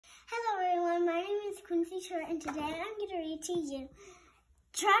Quincy and today I'm going to read to you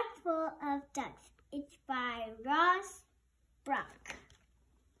Truck Full of Ducks. It's by Burach.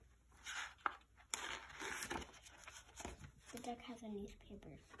 The duck has a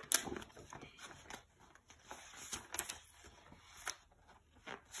newspaper.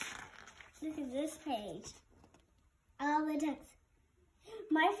 Look at this page. All the ducks.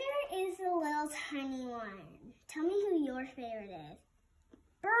 My favorite is the little tiny one. Tell me who your favorite is.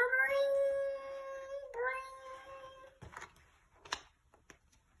 Burach.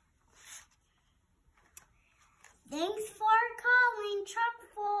 Thanks for calling Truck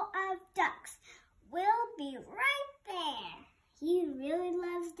Full of Ducks. We'll be right there. He really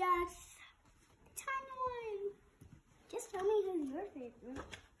loves ducks. Tiny one. Just tell me who's your favorite.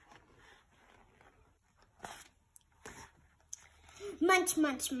 Munch,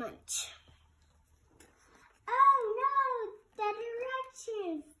 munch, munch. Oh no, the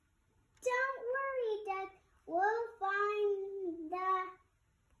directions. Don't worry, Duck. We'll find the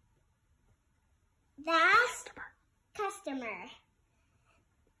customer.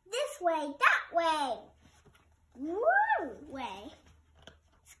 This way, that way. Woo way.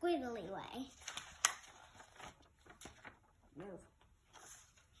 Squiggly way. Move.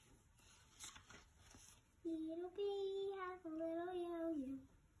 Little bee has a little yo-yo.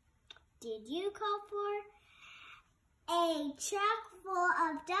 Did you call for a truck full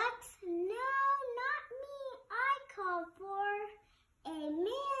of ducks? No, not me. I called for a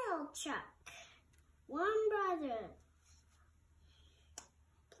mail truck. One brother.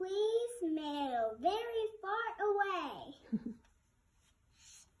 Please mail very far away.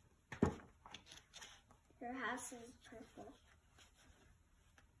 Your house is purple.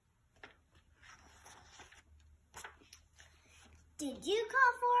 Did you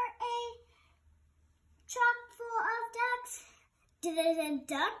call for a truck full of ducks? Did it a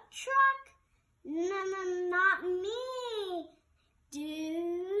duck truck? No, not me,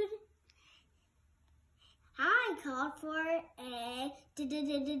 dude. I called for a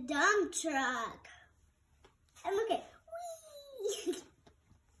dump truck. And look at, whee!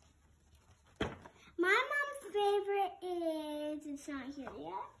 My mom's favorite is, it's not here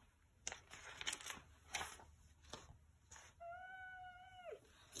yet.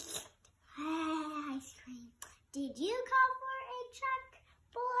 Ice cream. Did you call for a truck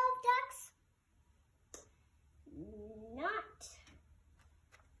full of ducks?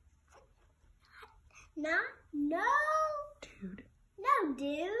 No. Dude. No,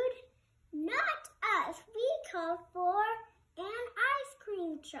 dude. Not us. We called for an ice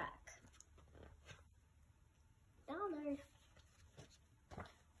cream truck. $1.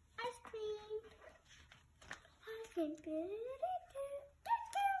 Ice cream. Ice cream.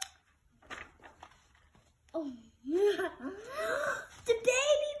 Oh, the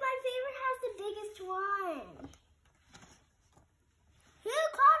baby, my favorite, has the biggest one. Who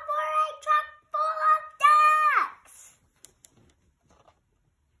called for a truck full of ducks?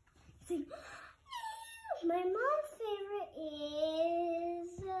 My mom's favorite is,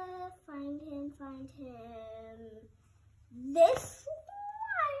 find him, this one.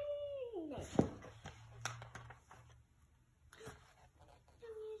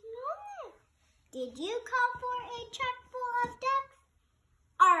 Did you call for a truck full of ducks?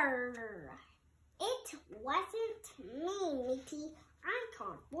 Arr! It wasn't me, Mickey. I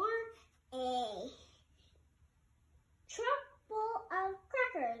called for a truck full of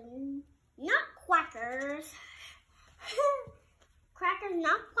crackers. Not quackers. Crackers,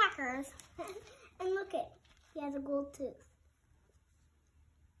 not quackers. And look at, he has a gold tooth.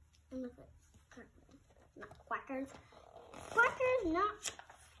 And look at, crackers, not quackers. Quackers, not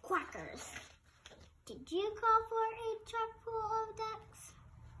quackers. Did you call for a truck full of ducks?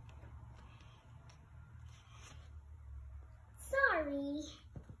 Sorry.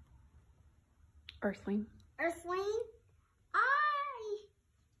 Earthling. Earthling, I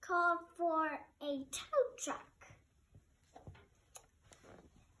called for a tow truck.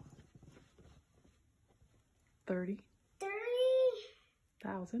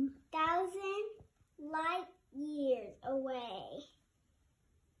 30,000 light years away.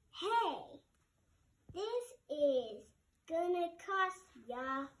 Hey. This is gonna cost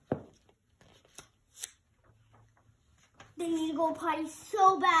ya. They need to go potty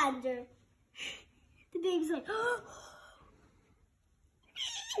so bad. The baby's like, oh.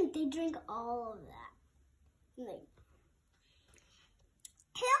 They drink all of that. Like,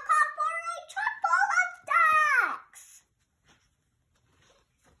 he'll call for a truck full of ducks.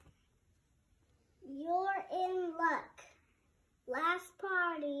 You're in luck. Last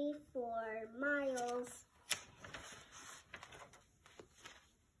party for Miles.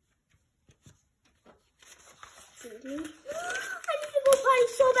 quickly. I need to go potty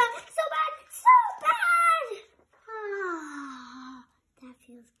so bad, so bad, so bad. Ah, that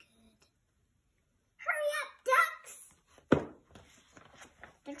feels good. Hurry up, ducks.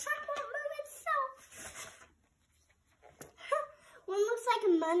 The truck won't move itself. One looks like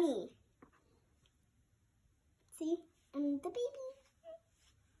money. See? And the baby.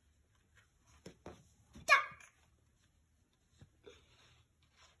 Duck.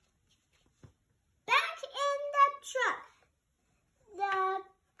 Back in the truck. The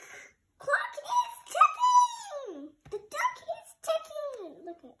clock is ticking. The duck is ticking.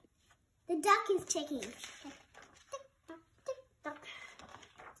 Look at it. The duck is ticking. Tick, tock, tick, tock.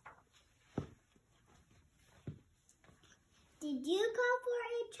 Did you call for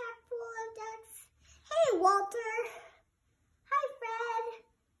a truck full of ducks? Hey, Walter. Hi, Fred.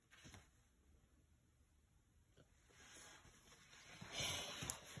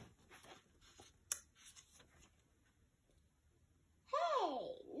 Hey,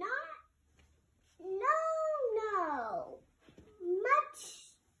 no. Much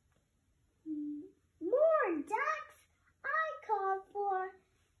more ducks. I called for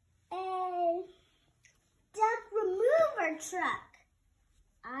a duck remover truck.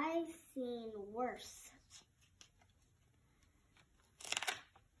 I've seen worse.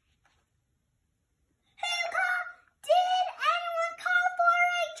 Did anyone call for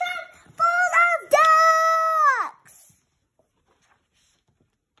a truck full of ducks?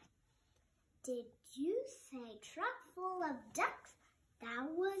 Did you say truck full of ducks? That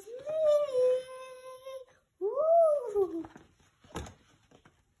was me. Ooh.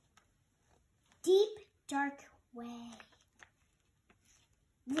 Deep, dark way.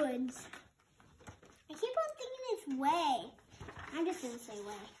 Woods. I keep on thinking it's way. I'm just going to say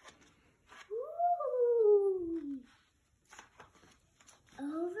way. Ooh.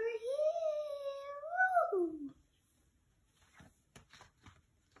 Over here. Ooh.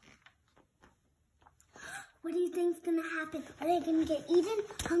 What do you think's going to happen? Are they going to get eaten?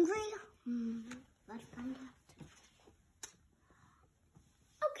 Hungry? Let's find out.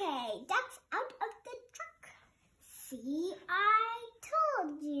 Okay, ducks out of the truck. See, I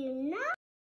told you not.